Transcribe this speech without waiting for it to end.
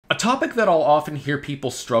A topic that I'll often hear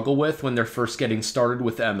people struggle with when they're first getting started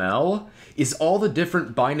with ML is all the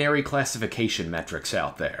different binary classification metrics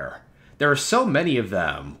out there. There are so many of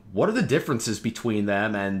them. What are the differences between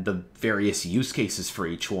them and the various use cases for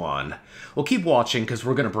each one? Well, keep watching because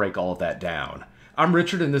we're going to break all of that down. I'm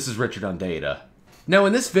Richard and this is Richard on Data. Now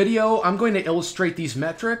in this video, I'm going to illustrate these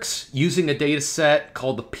metrics using a dataset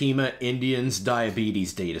called the Pima Indians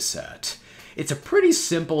Diabetes dataset. It's a pretty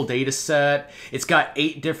simple data set. It's got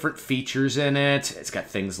 8 different features in it. It's got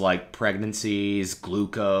things like pregnancies,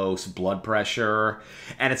 glucose, blood pressure,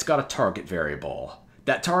 and it's got a target variable.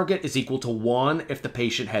 That target is equal to 1 if the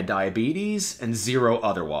patient had diabetes and 0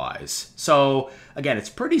 otherwise. So again, it's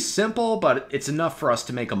pretty simple, but it's enough for us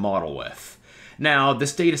to make a model with. Now,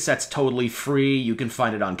 this data set's totally free. You can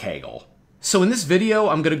find it on Kaggle. So in this video,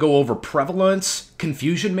 I'm going to go over prevalence,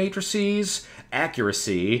 confusion matrices,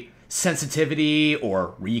 accuracy, sensitivity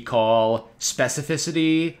or recall,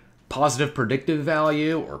 specificity, positive predictive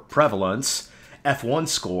value or prevalence, F1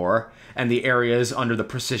 score, and the areas under the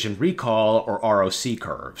precision recall or ROC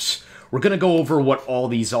curves. We're going to go over what all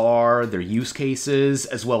these are, their use cases,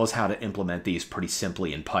 as well as how to implement these pretty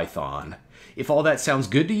simply in Python. If all that sounds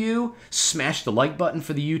good to you, smash the like button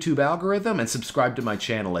for the YouTube algorithm and subscribe to my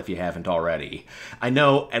channel if you haven't already. I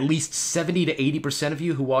know at least 70 to 80% of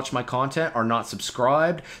you who watch my content are not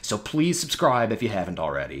subscribed, so please subscribe if you haven't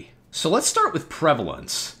already. So let's start with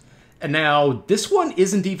prevalence. And now, this one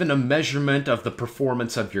isn't even a measurement of the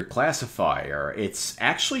performance of your classifier. It's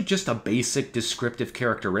actually just a basic descriptive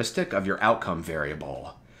characteristic of your outcome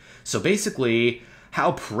variable. So basically,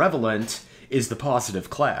 how prevalent is the positive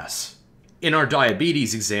class? In our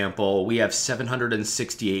diabetes example, we have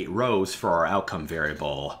 768 rows for our outcome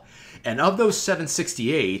variable. And of those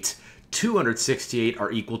 768, 268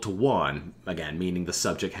 are equal to 1, again, meaning the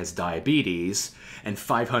subject has diabetes, and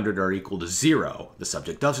 500 are equal to 0, the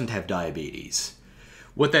subject doesn't have diabetes.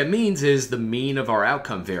 What that means is the mean of our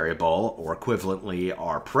outcome variable, or equivalently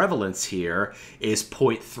our prevalence here, is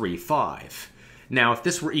 0.35. Now, if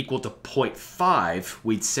this were equal to 0.5,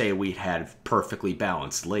 we'd say we had perfectly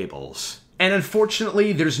balanced labels. And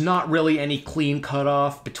unfortunately, there's not really any clean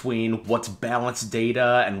cutoff between what's balanced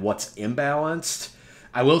data and what's imbalanced.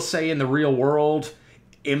 I will say in the real world,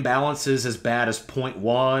 imbalances as bad as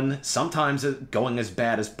 0.1, sometimes going as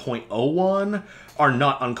bad as 0.01, are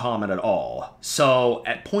not uncommon at all. So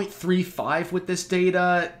at 0.35 with this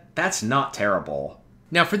data, that's not terrible.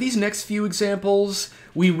 Now for these next few examples,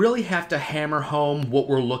 we really have to hammer home what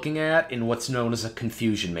we're looking at in what's known as a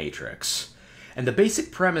confusion matrix. And the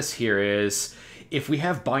basic premise here is, if we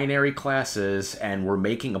have binary classes and we're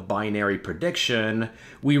making a binary prediction,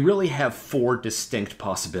 we really have 4 distinct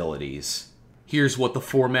possibilities. Here's what the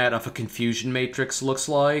format of a confusion matrix looks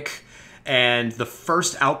like. And the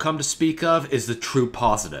first outcome to speak of is the true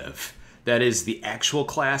positive. That is, the actual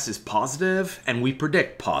class is positive and we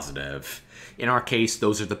predict positive. In our case,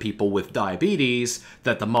 those are the people with diabetes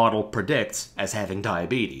that the model predicts as having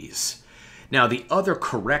diabetes. Now, the other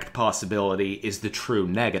correct possibility is the true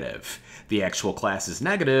negative. The actual class is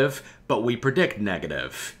negative, but we predict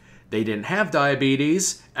negative. They didn't have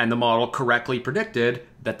diabetes, and the model correctly predicted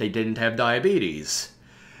that they didn't have diabetes.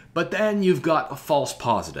 But then you've got a false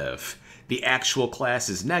positive. The actual class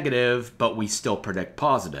is negative, but we still predict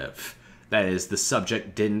positive. That is, the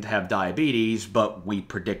subject didn't have diabetes, but we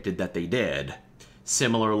predicted that they did.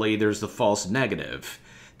 Similarly, there's the false negative.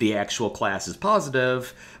 The actual class is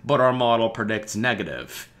positive, but our model predicts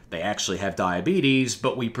negative. They actually have diabetes,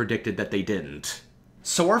 but we predicted that they didn't.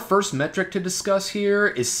 So our first metric to discuss here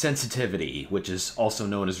is sensitivity, which is also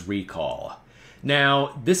known as recall.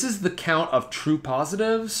 Now, this is the count of true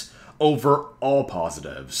positives over all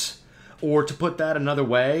positives. Or to put that another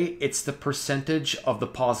way, it's the percentage of the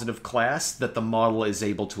positive class that the model is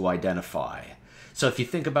able to identify. So if you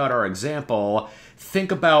think about our example,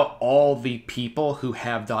 think about all the people who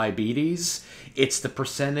have diabetes. It's the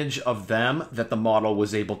percentage of them that the model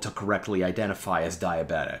was able to correctly identify as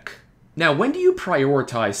diabetic. Now, when do you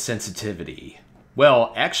prioritize sensitivity?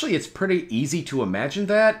 Well, actually, it's pretty easy to imagine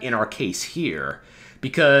that in our case here,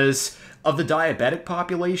 because of the diabetic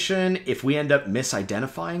population, if we end up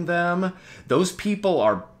misidentifying them, those people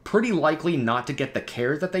are pretty likely not to get the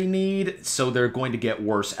care that they need, so they're going to get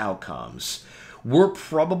worse outcomes. We're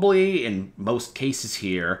probably, in most cases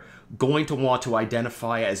here, going to want to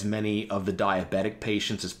identify as many of the diabetic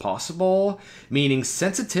patients as possible, meaning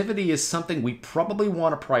sensitivity is something we probably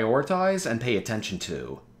want to prioritize and pay attention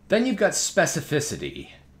to. Then you've got specificity.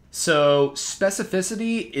 So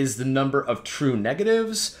specificity is the number of true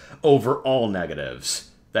negatives over all negatives.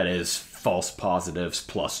 That is, false positives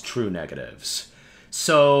plus true negatives.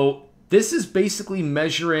 So This is basically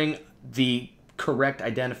measuring the correct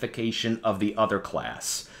identification of the other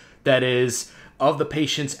class. That is, of the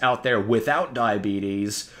patients out there without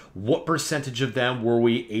diabetes, what percentage of them were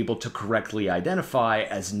we able to correctly identify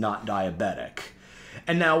as not diabetic?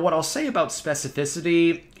 And now what I'll say about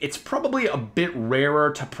specificity, it's probably a bit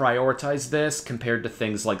rarer to prioritize this compared to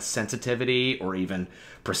things like sensitivity or even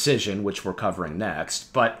precision, which we're covering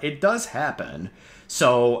next, but it does happen.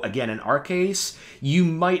 So again, in our case, you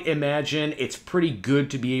might imagine it's pretty good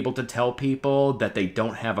to be able to tell people that they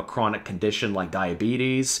don't have a chronic condition like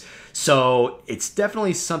diabetes. So it's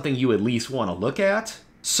definitely something you at least want to look at.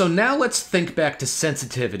 So now let's think back to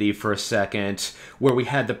sensitivity for a second, where we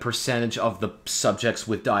had the percentage of the subjects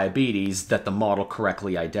with diabetes that the model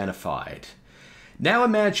correctly identified. Now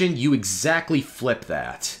imagine you exactly flip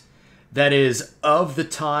that. That is, of the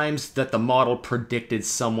times that the model predicted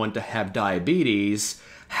someone to have diabetes,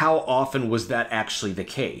 how often was that actually the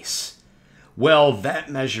case? Well,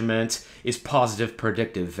 that measurement is positive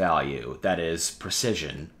predictive value, that is,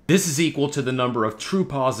 precision. This is equal to the number of true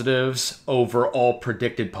positives over all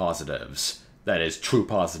predicted positives, that is, true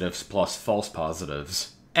positives plus false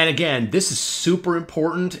positives. And again, this is super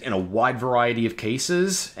important in a wide variety of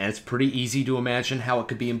cases, and it's pretty easy to imagine how it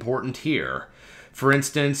could be important here. For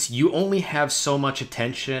instance, you only have so much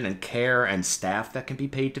attention and care and staff that can be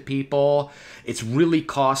paid to people. It's really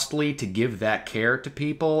costly to give that care to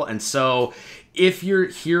people, and so if you're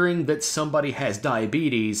hearing that somebody has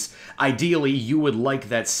diabetes, ideally you would like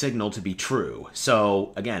that signal to be true.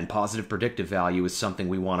 So again, positive predictive value is something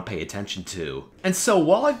we want to pay attention to. And so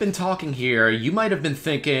while I've been talking here, you might have been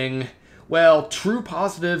thinking, well, true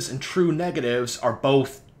positives and true negatives are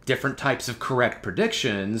both different types of correct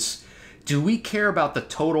predictions. Do we care about the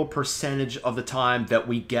total percentage of the time that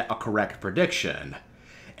we get a correct prediction?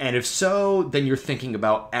 And if so, then you're thinking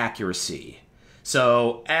about accuracy.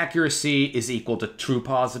 So accuracy is equal to true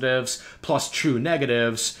positives plus true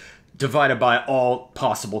negatives divided by all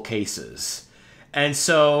possible cases. And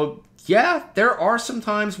so, yeah, there are some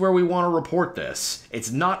times where we want to report this.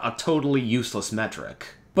 It's not a totally useless metric.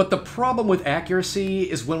 But the problem with accuracy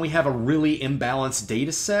is when we have a really imbalanced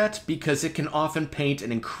data set, because it can often paint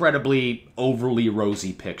an incredibly overly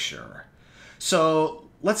rosy picture. So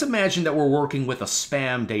let's imagine that we're working with a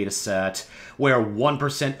spam data set where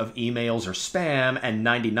 1% of emails are spam and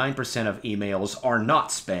 99% of emails are not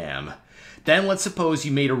spam. Then let's suppose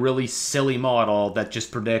you made a really silly model that just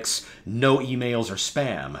predicts no emails are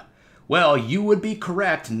spam. Well, you would be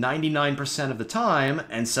correct 99% of the time,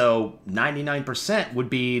 and so 99% would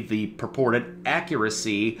be the purported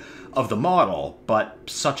accuracy of the model, but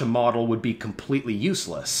such a model would be completely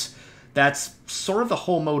useless. That's sort of the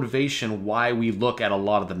whole motivation why we look at a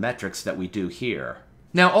lot of the metrics that we do here.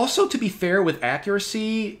 Now, also to be fair with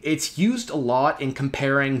accuracy, it's used a lot in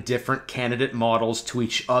comparing different candidate models to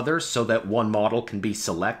each other so that one model can be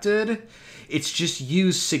selected. It's just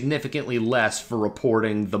used significantly less for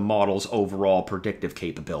reporting the model's overall predictive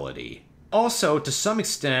capability. Also, to some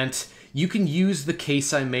extent, you can use the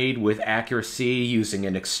case I made with accuracy using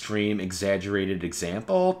an extreme exaggerated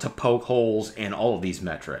example to poke holes in all of these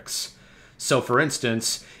metrics. So for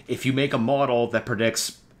instance, if you make a model that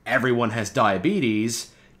predicts everyone has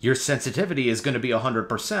diabetes, your sensitivity is going to be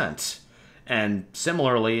 100%. And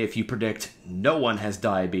similarly, if you predict no one has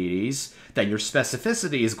diabetes, then your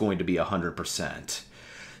specificity is going to be 100%.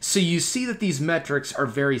 So you see that these metrics are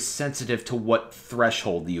very sensitive to what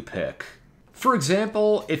threshold you pick. For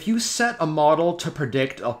example, if you set a model to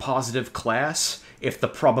predict a positive class, if the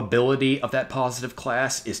probability of that positive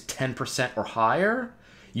class is 10% or higher,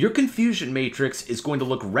 your confusion matrix is going to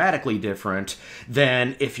look radically different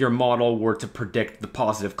than if your model were to predict the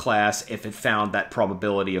positive class if it found that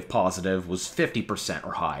probability of positive was 50%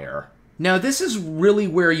 or higher. Now, this is really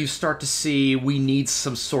where you start to see we need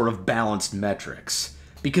some sort of balanced metrics,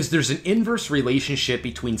 because there's an inverse relationship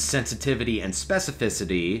between sensitivity and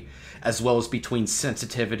specificity, as well as between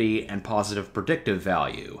sensitivity and positive predictive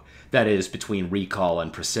value, that is, between recall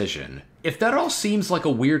and precision. If that all seems like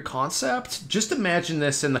a weird concept, just imagine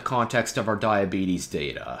this in the context of our diabetes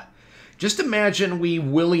data. Just imagine we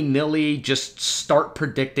willy-nilly just start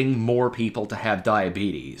predicting more people to have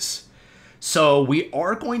diabetes. So we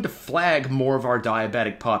are going to flag more of our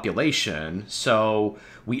diabetic population, so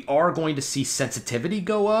we are going to see sensitivity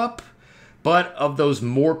go up, but of those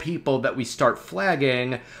more people that we start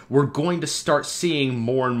flagging, we're going to start seeing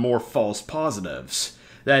more and more false positives.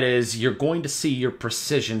 That is, you're going to see your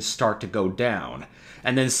precision start to go down.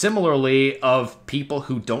 And then similarly, of people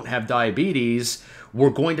who don't have diabetes,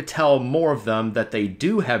 we're going to tell more of them that they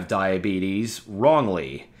do have diabetes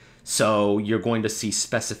wrongly. So you're going to see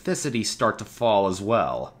specificity start to fall as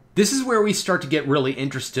well. This is where we start to get really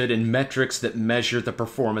interested in metrics that measure the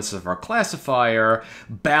performance of our classifier,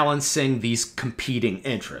 balancing these competing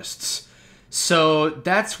interests. So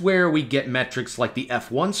that's where we get metrics like the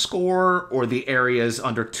F1 score or the areas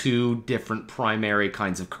under two different primary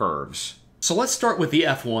kinds of curves. So let's start with the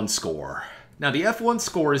F1 score. Now the F1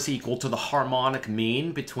 score is equal to the harmonic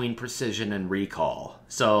mean between precision and recall.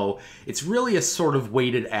 So it's really a sort of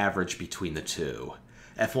weighted average between the two.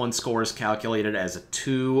 F1 score is calculated as a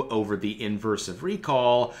 2 over the inverse of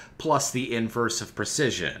recall plus the inverse of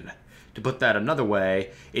precision. To put that another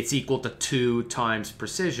way, it's equal to 2 times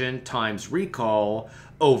precision times recall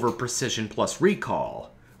over precision plus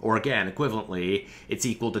recall. Or again, equivalently, it's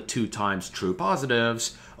equal to 2 times true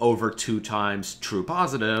positives over 2 times true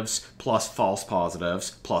positives plus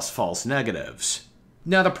false negatives.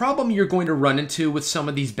 Now, the problem you're going to run into with some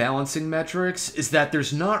of these balancing metrics is that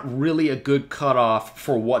there's not really a good cutoff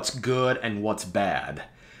for what's good and what's bad.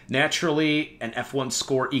 Naturally, an F1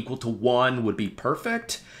 score equal to 1 would be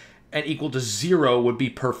perfect, and equal to 0 would be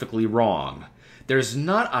perfectly wrong. There's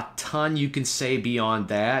not a ton you can say beyond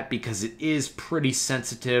that because it is pretty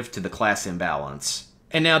sensitive to the class imbalance.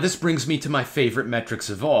 And now this brings me to my favorite metrics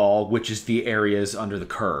of all, which is the areas under the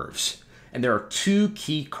curves. And there are two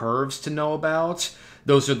key curves to know about.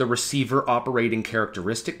 Those are the receiver operating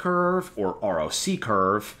characteristic curve, or ROC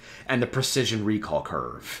curve, and the precision recall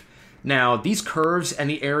curve. Now, these curves and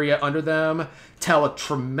the area under them tell a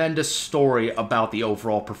tremendous story about the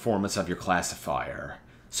overall performance of your classifier.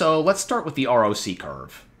 So let's start with the ROC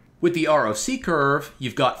curve. With the ROC curve,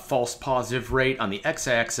 you've got false positive rate on the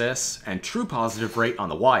x-axis and true positive rate on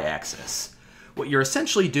the y-axis. What you're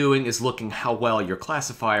essentially doing is looking how well your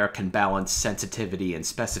classifier can balance sensitivity and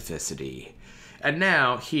specificity. And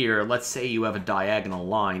now, here, let's say you have a diagonal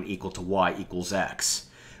line equal to y equals x.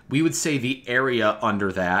 We would say the area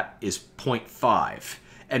under that is 0.5,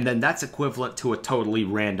 and then that's equivalent to a totally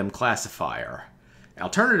random classifier.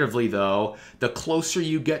 Alternatively, though, the closer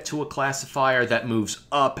you get to a classifier that moves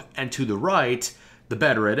up and to the right, the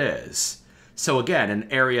better it is. So again, an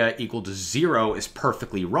area equal to 0 is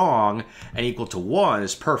perfectly wrong, and equal to 1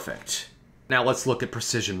 is perfect. Now let's look at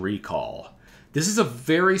precision recall. This is a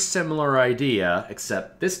very similar idea,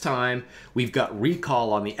 except this time we've got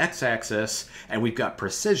recall on the x-axis and we've got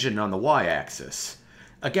precision on the y-axis.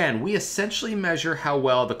 Again, we essentially measure how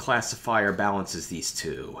well the classifier balances these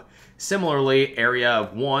two. Similarly, area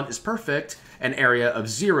of 1 is perfect and area of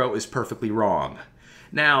 0 is perfectly wrong.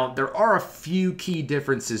 Now, there are a few key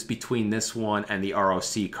differences between this one and the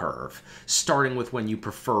ROC curve, starting with when you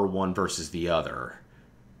prefer one versus the other.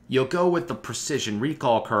 You'll go with the precision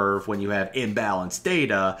recall curve when you have imbalanced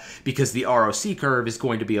data because the ROC curve is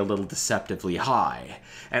going to be a little deceptively high.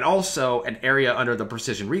 And also, an area under the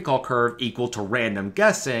precision recall curve equal to random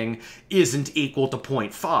guessing isn't equal to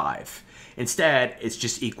 0.5. Instead, it's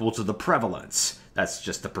just equal to the prevalence. That's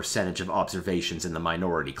just the percentage of observations in the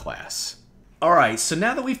minority class. Alright, so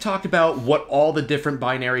now that we've talked about what all the different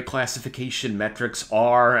binary classification metrics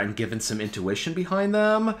are and given some intuition behind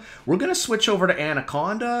them, we're going to switch over to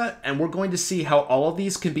Anaconda and we're going to see how all of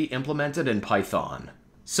these can be implemented in Python.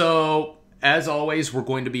 So, as always, we're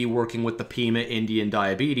going to be working with the Pima Indian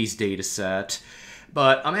diabetes dataset,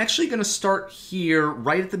 but I'm actually going to start here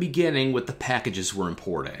right at the beginning with the packages we're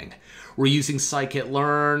importing. We're using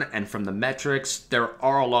scikit-learn, and from the metrics, there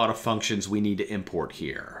are a lot of functions we need to import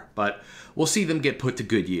here, but we'll see them get put to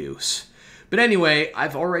good use. But anyway,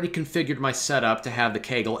 I've already configured my setup to have the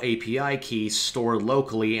Kaggle API key stored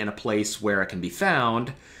locally in a place where it can be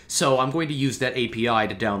found, so I'm going to use that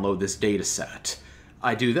API to download this dataset.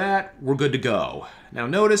 I do that, we're good to go. Now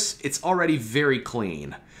notice, it's already very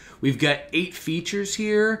clean. We've got 8 features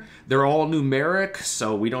here. They're all numeric,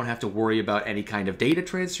 so we don't have to worry about any kind of data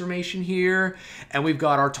transformation here. And we've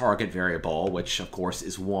got our target variable, which of course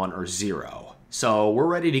is 1 or 0. So we're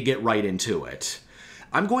ready to get right into it.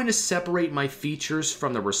 I'm going to separate my features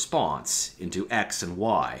from the response into X and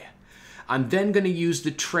Y. I'm then going to use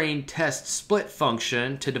the train test split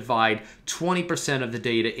function to divide 20% of the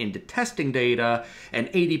data into testing data and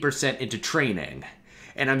 80% into training.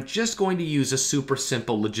 And I'm just going to use a super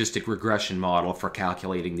simple logistic regression model for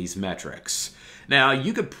calculating these metrics. Now,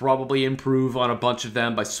 you could probably improve on a bunch of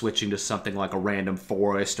them by switching to something like a random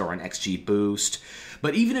forest or an XGBoost,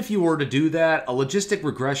 but even if you were to do that, a logistic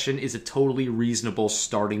regression is a totally reasonable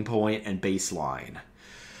starting point and baseline.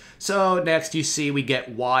 So next you see we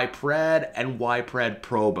get ypred and ypred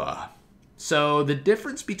proba. So the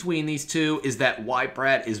difference between these two is that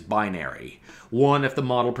ypred is binary. 1 if the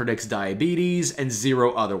model predicts diabetes, and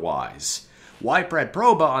 0 otherwise. Ypred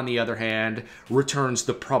proba, on the other hand, returns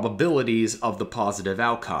the probabilities of the positive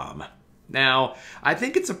outcome. Now, I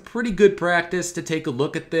think it's a pretty good practice to take a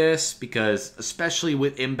look at this because, especially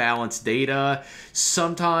with imbalanced data,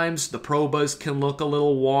 sometimes the probas can look a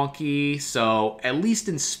little wonky, so at least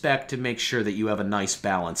inspect to make sure that you have a nice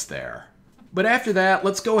balance there. But after that,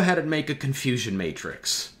 let's go ahead and make a confusion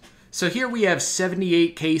matrix. So here we have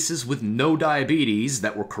 78 cases with no diabetes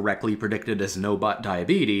that were correctly predicted as no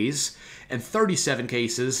diabetes, and 37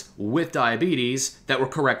 cases with diabetes that were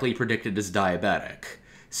correctly predicted as diabetic.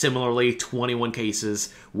 Similarly, 21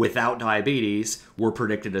 cases without diabetes were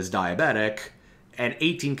predicted as diabetic, and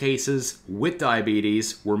 18 cases with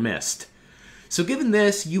diabetes were missed. So given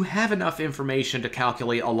this, you have enough information to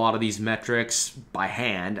calculate a lot of these metrics by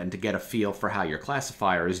hand and to get a feel for how your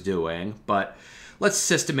classifier is doing, but let's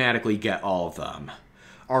systematically get all of them.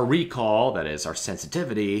 Our recall, that is our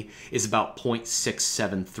sensitivity, is about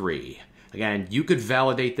 0.673. Again, you could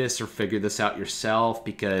validate this or figure this out yourself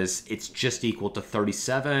because it's just equal to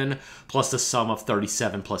 37 plus the sum of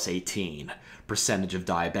 37 plus 18, percentage of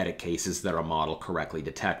diabetic cases that our model correctly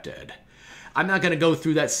detected. I'm not going to go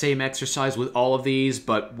through that same exercise with all of these,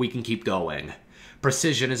 but we can keep going.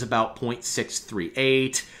 Precision is about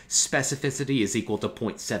 0.638, specificity is equal to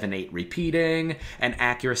 0.78 repeating, and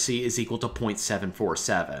accuracy is equal to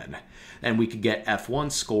 0.747. And we could get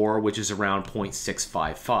F1 score, which is around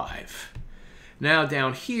 0.655. Now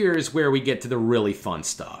down here is where we get to the really fun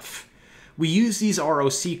stuff. We use these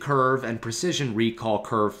ROC curve and precision recall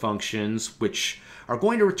curve functions, which are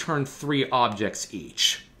going to return 3 objects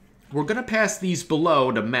each. We're going to pass these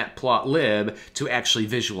below to matplotlib to actually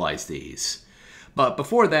visualize these. But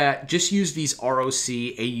before that, just use these ROC,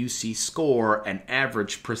 AUC score, and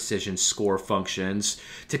average precision score functions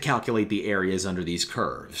to calculate the areas under these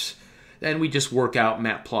curves. Then we just work out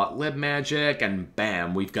matplotlib magic, and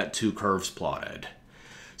bam, we've got 2 curves plotted.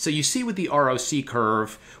 So you see with the ROC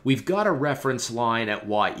curve, we've got a reference line at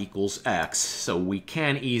y equals x, so we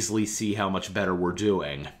can easily see how much better we're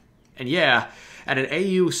doing. And yeah, at an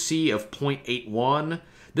AUC of 0.81,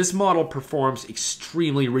 this model performs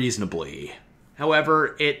extremely reasonably.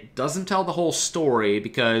 However, it doesn't tell the whole story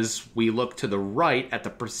because we look to the right at the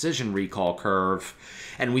precision recall curve,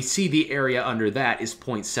 and we see the area under that is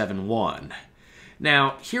 0.71.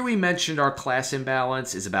 Now, here we mentioned our class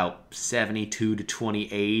imbalance is about 72 to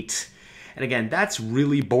 28. And again, that's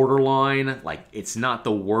really borderline. Like, it's not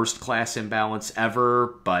the worst class imbalance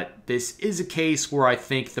ever, but this is a case where I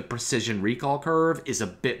think the precision recall curve is a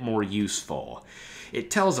bit more useful. It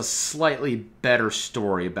tells a slightly better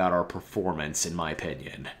story about our performance, in my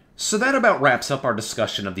opinion. So that about wraps up our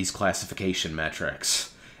discussion of these classification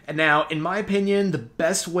metrics. And now, in my opinion, the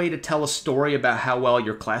best way to tell a story about how well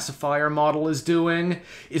your classifier model is doing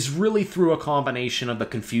is really through a combination of the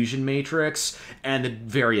confusion matrix and the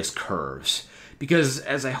various curves. Because,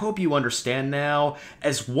 as I hope you understand now,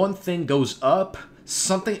 as one thing goes up,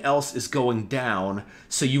 something else is going down,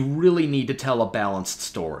 so you really need to tell a balanced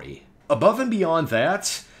story. Above and beyond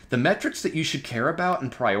that, the metrics that you should care about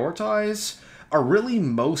and prioritize are really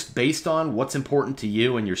most based on what's important to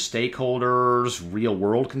you and your stakeholders,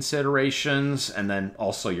 real-world considerations, and then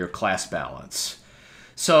also your class balance.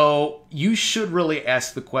 So you should really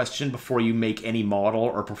ask the question before you make any model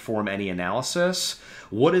or perform any analysis,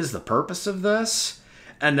 what is the purpose of this?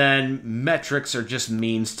 And then metrics are just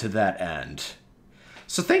means to that end.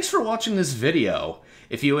 So thanks for watching this video.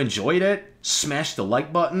 If you enjoyed it, smash the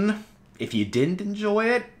like button. If you didn't enjoy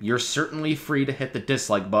it, you're certainly free to hit the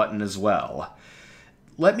dislike button as well.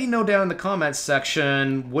 Let me know down in the comments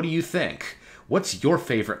section, what do you think? What's your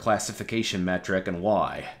favorite classification metric and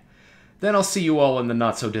why? Then I'll see you all in the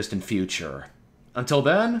not-so-distant future. Until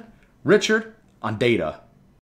then, Richard on Data.